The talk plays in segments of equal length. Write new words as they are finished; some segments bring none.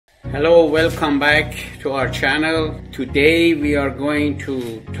Hello, welcome back to our channel. Today we are going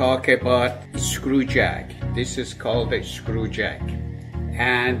to talk about screw jack. This is called a screw jack,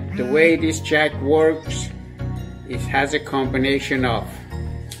 and the way this jack works, it has a combination of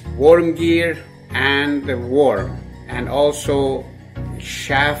worm gear and the worm, and also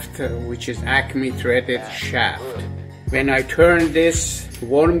shaft, which is Acme threaded shaft. When I turn this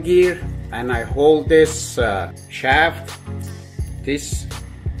worm gear and I hold this shaft, this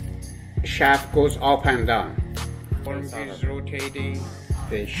shaft goes up and down. Worm gear is rotating,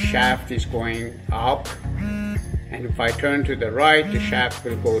 the shaft is going up, and if I turn to the right, the shaft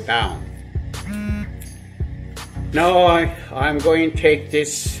will go down. Now I'm going to take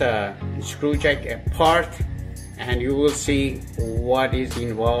this screw jack apart, and you will see what is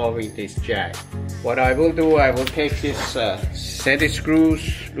involved in this jack. What I will do, I will take this set of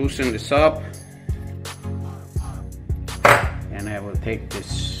screws, loosen this up, and I will take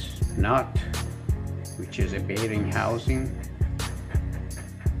this nut, which is a bearing housing.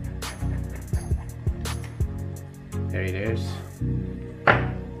 There it is.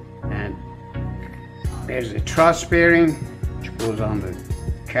 And there's a truss bearing which goes on the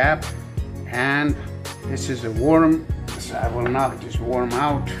cap, and this is a worm, so I will knock this worm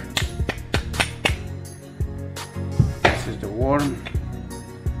out. This is the worm.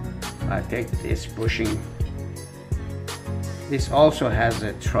 I take this bushing. This also has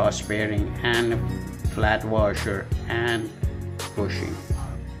a truss bearing and a flat washer and bushing.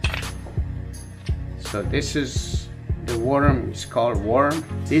 So this is the worm. It's called worm.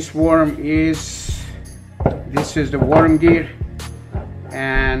 This worm is, this is the worm gear,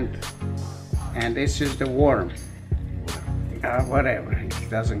 and this is the worm. Whatever, it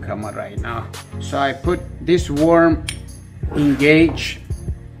doesn't come out right now. So I put this worm engage.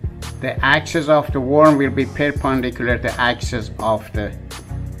 The axis of the worm will be perpendicular to the axis of the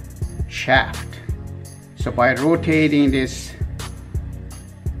shaft. So by rotating this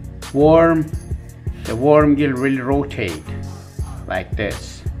worm, the worm gear will rotate like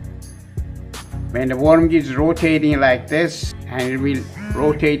this. When the worm gear is rotating like this, and it will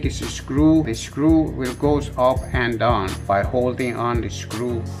rotate this screw, the screw will goes up and down by holding on the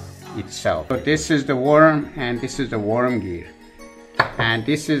screw itself. So this is the worm, and this is the worm gear. And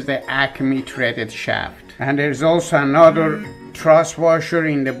this is the Acme threaded shaft. And there's also another truss washer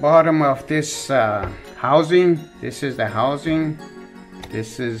in the bottom of this housing. This is the housing.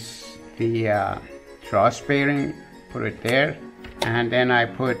 This is the truss bearing. Put it there. And then I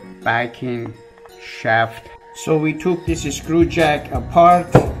put backing shaft. So we took this screw jack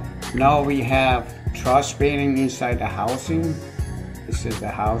apart. Now we have truss bearing inside the housing. This is the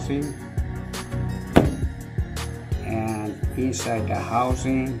housing. And inside the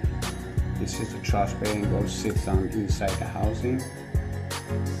housing, this is the truss bearing, goes sits on inside the housing.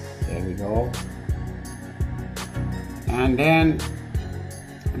 There we go. And then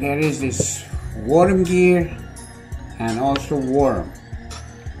there is this worm gear and also worm.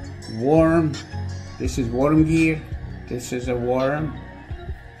 This is worm gear, this is a worm,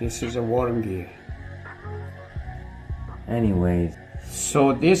 this is a worm gear. Anyways,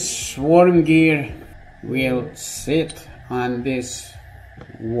 so this worm gear will sit on this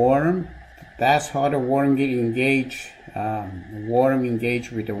worm. That's how the worm gear engage, worm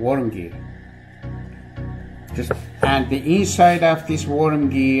engage with the worm gear. And the inside of this worm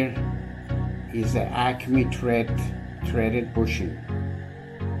gear is the Acme threaded bushing.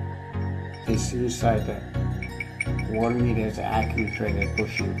 This inside the worm gear is the Acme threaded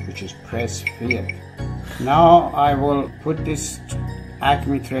bushing, which is press fit. Now I will put this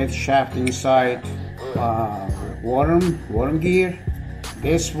Acme thread shaft inside worm gear.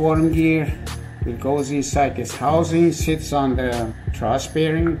 This worm gear, it goes inside this housing, sits on the truss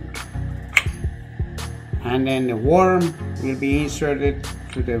bearing, and then the worm will be inserted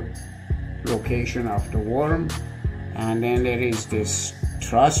to the location of the worm. And then there is this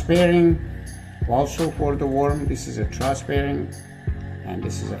truss bearing also for the worm. This is a truss bearing, and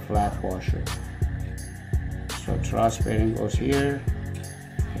this is a flat washer. So truss bearing goes here,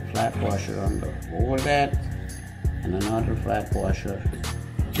 a flat washer on the over that, and another flat washer.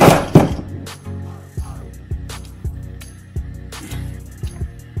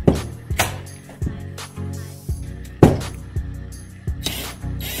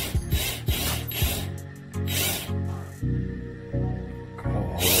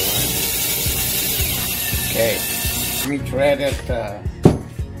 Okay,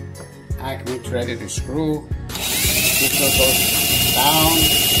 Acme threaded screw. This one goes down,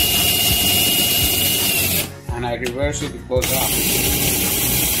 and I reverse it, it goes up.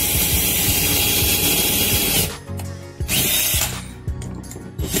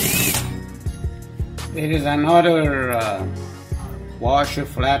 There is another washer,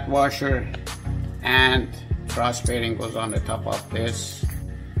 flat washer, and truss bearing goes on the top of this.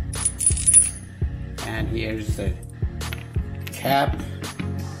 And here's the cap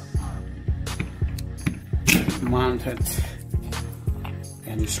mounted,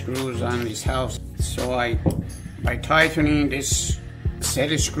 and it screws on this house. So by tightening this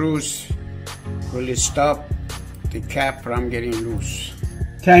set of screws will stop the cap from getting loose.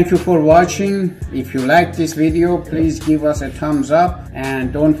 Thank you for watching. If you like this video, please give us a thumbs up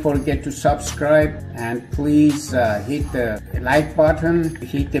and don't forget to subscribe, and please hit the like button,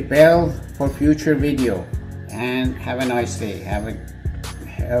 hit the bell for future video, and have a nice day. Have a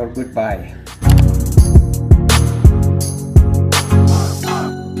goodbye.